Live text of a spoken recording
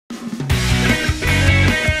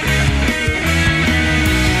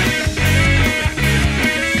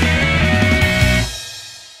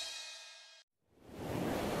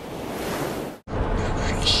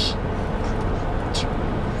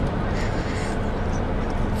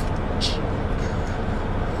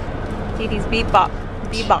Dee Dee's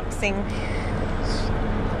beatboxing.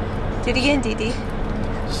 Do it again, Dee Dee.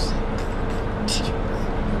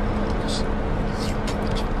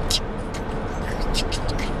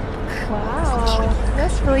 Wow,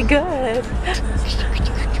 that's really good.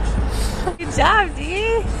 Good job,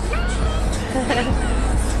 Dee.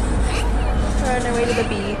 We're on our way to the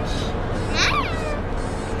beach.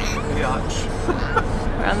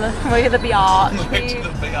 We're on the way to the beach.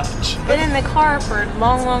 We've been in the car for a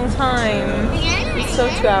long, long time. It's so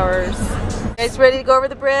 2 hours. You guys ready to go over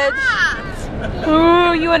the bridge?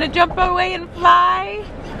 Ooh, you want to jump away and fly?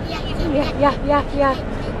 Yeah.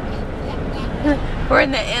 We're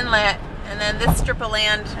in the inlet, and then this strip of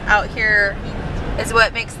land out here is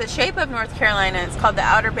what makes the shape of North Carolina. It's called the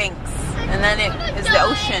Outer Banks, and then it is the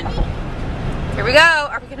ocean. Here we go.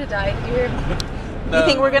 Are we gonna die? Do you hear me? No. You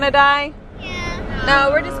think we're gonna die? Yeah.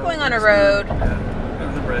 No, we're just going on a road. Yeah,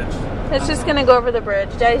 over the bridge. It's just gonna go over the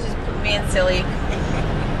bridge. Daddy's just being silly.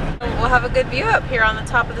 We'll have a good view up here on the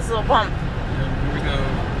top of this little bump. Yeah, here we go.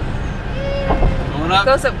 Going up. It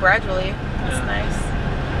goes up gradually. That's nice.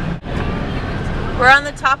 We're on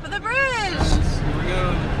the top of the bridge. Here we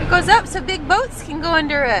go. It goes up so big boats can go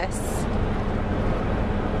under us.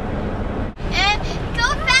 And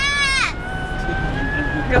go fast!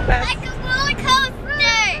 Go fast. Like a roller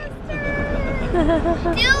coaster! Do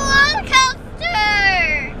a roller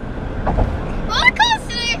coaster! Roller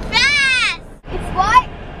coaster is fast! It's what?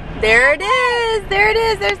 There it is. There it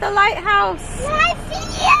is. There's the lighthouse. Yeah, I see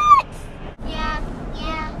it! Yeah.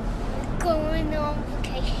 Going on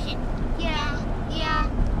vacation. Yeah.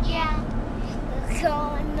 We're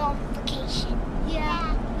going on vacation.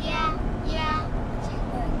 Yeah.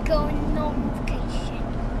 We're going on vacation.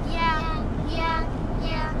 Yeah.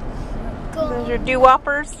 Those are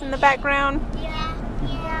doo-woppers in the background. Yeah.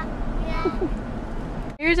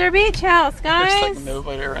 Here's our beach house, guys. There's like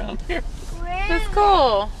nobody around here. That's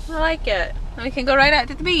cool. I like it. And we can go right out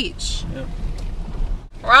to the beach. Yep.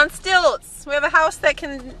 We're on stilts. We have a house that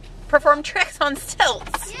can perform tricks on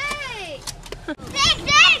stilts. Yay!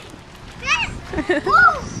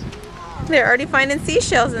 Woo! They're already finding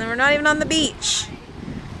seashells and we're not even on the beach.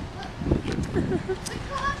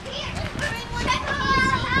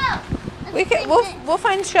 We'll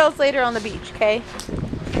find shells later on the beach, okay?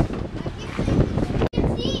 You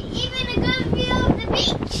can see even a good view of the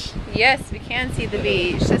beach. Yes, we can see the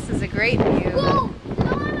beach. This is a great view. Whoa!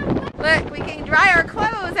 Look, we can dry our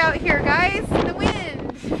clothes out here, guys, in the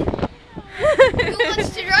wind. Who wants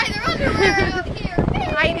to dry their underwear out here?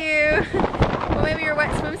 I do. Well, maybe your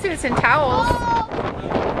wet swimsuits and towels.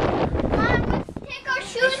 Mom, let's take our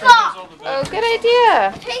shoes off. Oh, good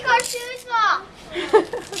idea. Take our shoes off.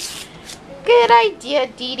 Good idea,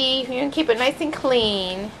 Dee Dee. You can keep it nice and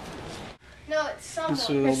clean. No, it's somebody's.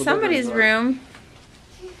 There's somebody's room.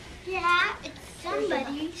 Yeah, it's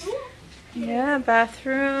somebody's. Yeah,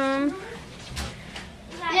 bathroom.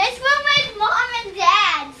 This one is Mom and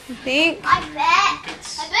Dad's. You think? I bet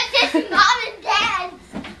this is Mom and Dad's.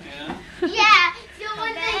 Yeah, so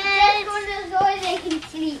when they just go to the door, they can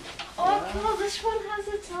sleep. Oh, cool. This one has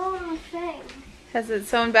its own thing. Has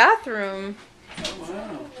its own bathroom. Oh,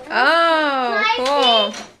 wow.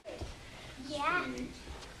 Oh, cool. Yeah.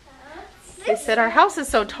 They said our house is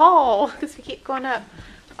so tall because we keep going up.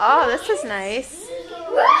 Oh, this is nice.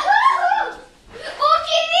 Woohoo! Oh,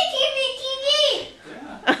 TV!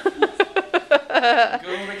 Yeah. Go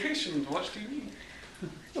on vacation to watch TV.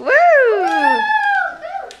 Woo!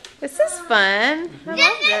 This is fun. I love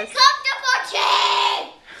This this. is comfortable chair!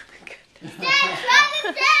 Dad, try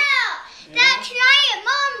this out! Dad, try it!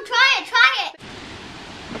 Mom, try it!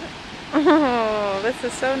 Oh, this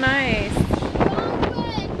is so nice.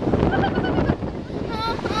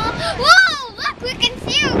 Whoa! Look, we can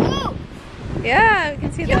see a roof! Yeah, we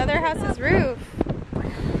can see the other house's roof.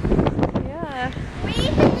 Yeah. We're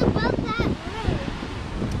even above that roof.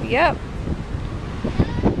 Yep.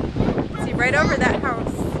 See right over that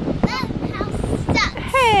house. That house sucks.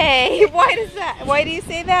 Hey, why do you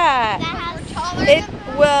say that? That house taller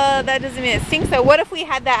than Well, that doesn't mean it stinks though. What if we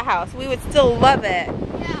had that house? We would still love it.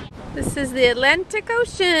 Yeah. This is the Atlantic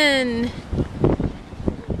Ocean.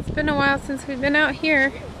 It's been a while since we've been out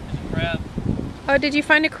here. Crab. Oh, did you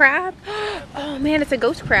find a crab? Oh man, it's a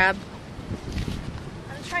ghost crab.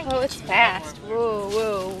 I'm trying Oh, it's fast.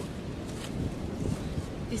 Whoa.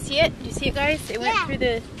 Do you see it? Do you see it, guys? It went through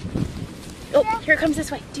the... Oh, here it comes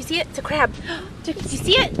this way. Do you see it? It's a crab. Do you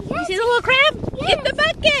see it? Do you see the little crab? Yes. Get the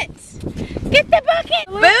bucket! Get the bucket!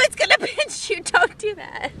 Boo, it's gonna pinch you. Don't do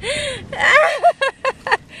that. Get the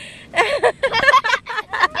bucket! I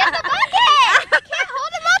can't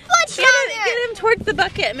hold him up much longer. Get him towards the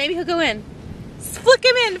bucket. Maybe he'll go in. flick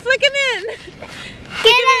him in, flick him in.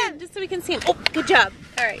 Get him! Just so we can see him. Oh, good job.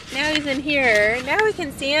 All right, now he's in here. Now we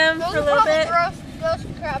can see him for a little bit. Those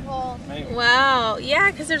crab holes. Wow,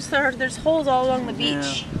 yeah, because there's holes all along the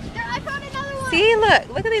beach. Yeah. I found another one. See,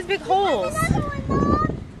 look at these big holes. Another one,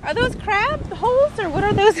 Mom. Are those crab holes or what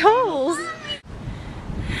are those holes?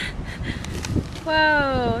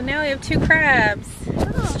 Whoa, now we have 2 crabs.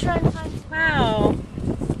 Let's try and find. Wow.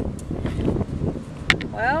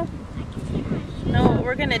 Well, I don't know what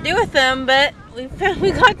we're gonna do with them, but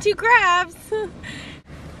we got 2 crabs.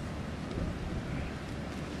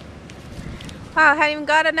 Wow, haven't even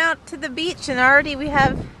gotten out to the beach and already we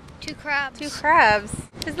have 2 crabs. 2 crabs.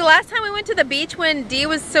 Because the last time we went to the beach when Dee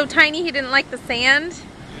was so tiny he didn't like the sand.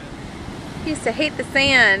 He used to hate the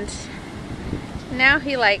sand. Now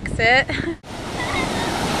he likes it.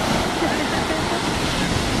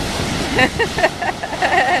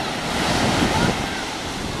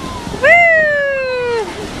 Woo!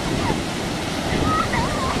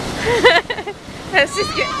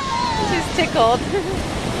 She's tickled.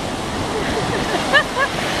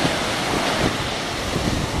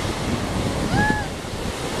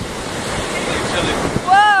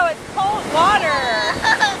 Whoa, it's cold water.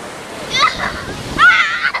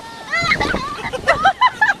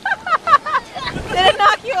 Did it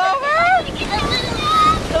knock you over?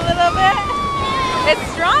 A little bit? It's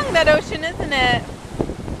strong, that ocean, isn't it?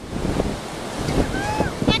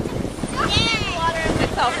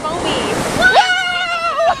 It's all foamy.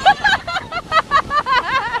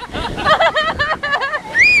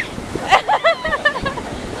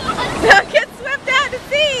 Don't get swept out to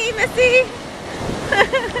sea, Missy.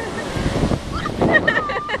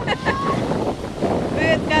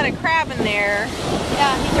 It's got a crab in there.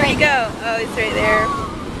 Yeah, he's Where'd he go? Oh, he's right there.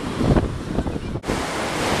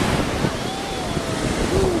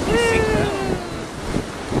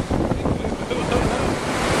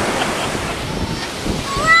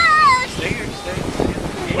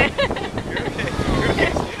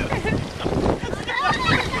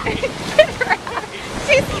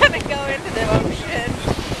 She's gonna go into the ocean.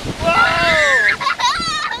 Whoa!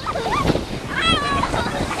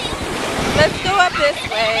 Let's go up this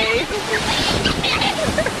way.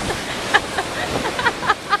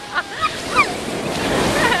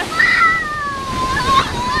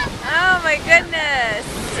 Oh my goodness.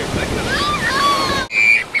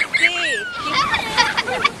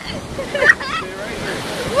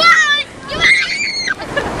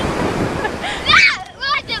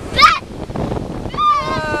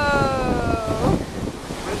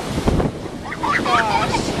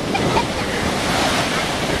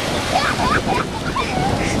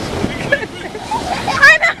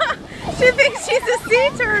 She thinks she's a sea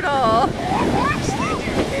turtle.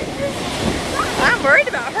 I'm worried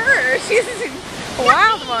about her. She's a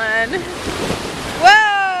wild one.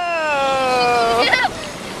 Whoa!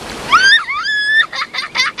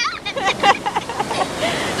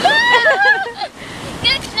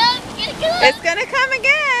 It's gonna come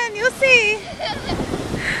again. You'll see.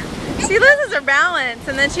 She loses her balance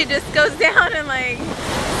and then she just goes down and like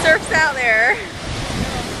surfs out there.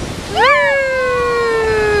 Woo!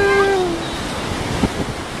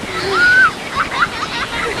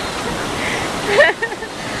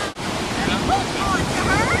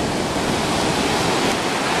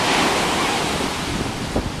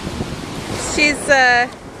 She's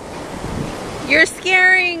you're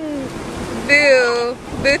scaring Boo.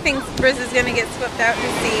 Boo thinks Briz is gonna get swept out to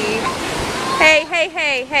sea. Hey, hey,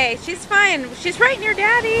 hey, hey, she's fine. She's right near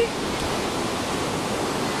Daddy.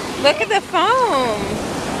 Look at the foam.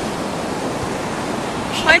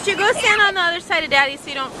 Why don't you go stand on the other side of Daddy so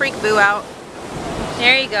you don't freak Boo out.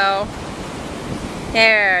 There you go.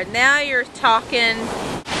 There, now you're talking.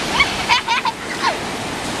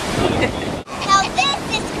 Now this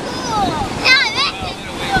is cool. Now this is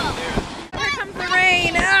cool. Here comes the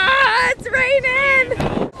rain. Ah, it's raining.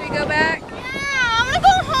 Should we go back? Yeah, I'm gonna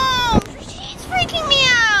go home. She's freaking me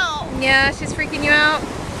out. Yeah, she's freaking you out.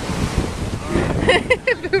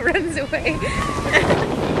 Boo runs away.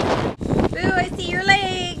 Boo, I see your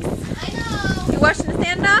legs. I know. You washing the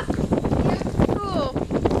sand off? Cool.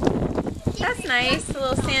 That's nice. A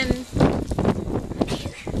little sand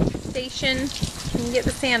station. You can get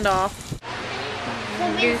the sand off.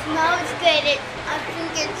 It smells good. I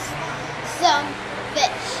think it's some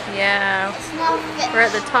fish. Yeah. It smells fish. We're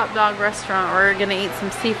at the Top Dog restaurant. We're gonna eat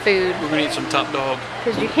some seafood. We're gonna eat some top dog.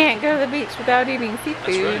 Because you can't go to the beach without eating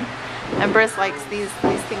seafood. That's And Briz likes these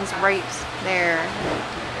things right there.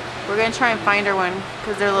 We're gonna try and find her one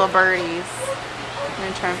because they're little birdies. We're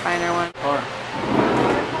gonna try and find her one. Or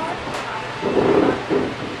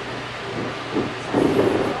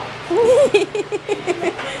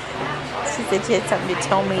said she had something to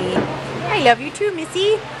tell me. I love you too,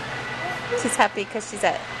 Missy. She's happy because she's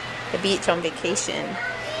at the beach on vacation.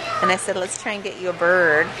 And I said, let's try and get you a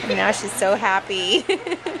bird. And now she's so happy.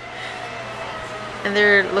 And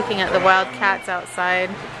they're looking at the wild cats outside.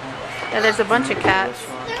 Yeah, there's a bunch of cats.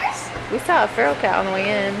 We saw a feral cat on the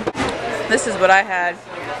way in. This is what I had,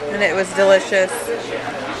 and it was delicious.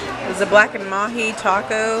 It was a black and mahi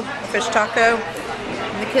taco, a fish taco.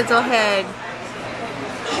 And the kids all had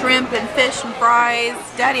shrimp and fish and fries.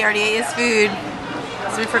 Daddy already ate his food,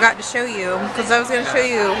 so we forgot to show you, because I was going to show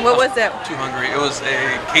you. What was it? Too hungry. It was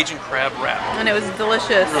a Cajun crab wrap. And it was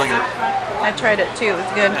delicious. Really good. I tried it too. It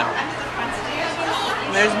was good. Yeah.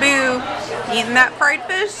 And there's Boo eating that fried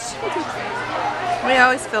fish. We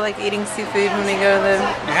always feel like eating seafood when we go to the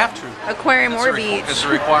You have to. aquarium or beach. It's a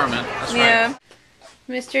requirement. That's Yeah. right.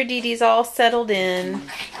 Mr. Didi's all settled in.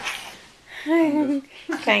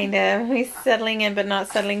 Kind of. He's settling in but not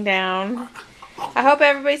settling down. I hope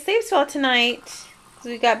everybody sleeps well tonight, because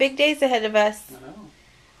we've got big days ahead of us. I know.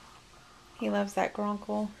 He loves that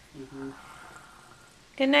grunkle.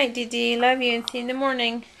 Good night, Didi. Love you, and see you in the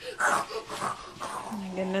morning. Oh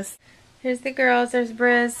my goodness. Here's the girls. There's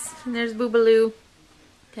Briz. And there's Boobaloo.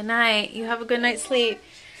 Good night. You have a good night's sleep.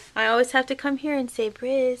 I always have to come here and say,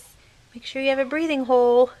 Briz, make sure you have a breathing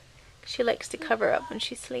hole. She likes to cover up when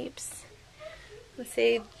she sleeps. I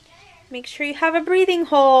say, make sure you have a breathing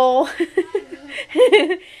hole.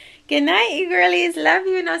 Good night, you girlies. Love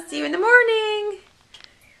you, and I'll see you in the morning.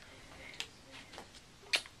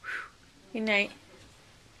 Good night.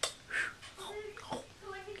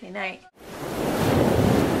 Good night.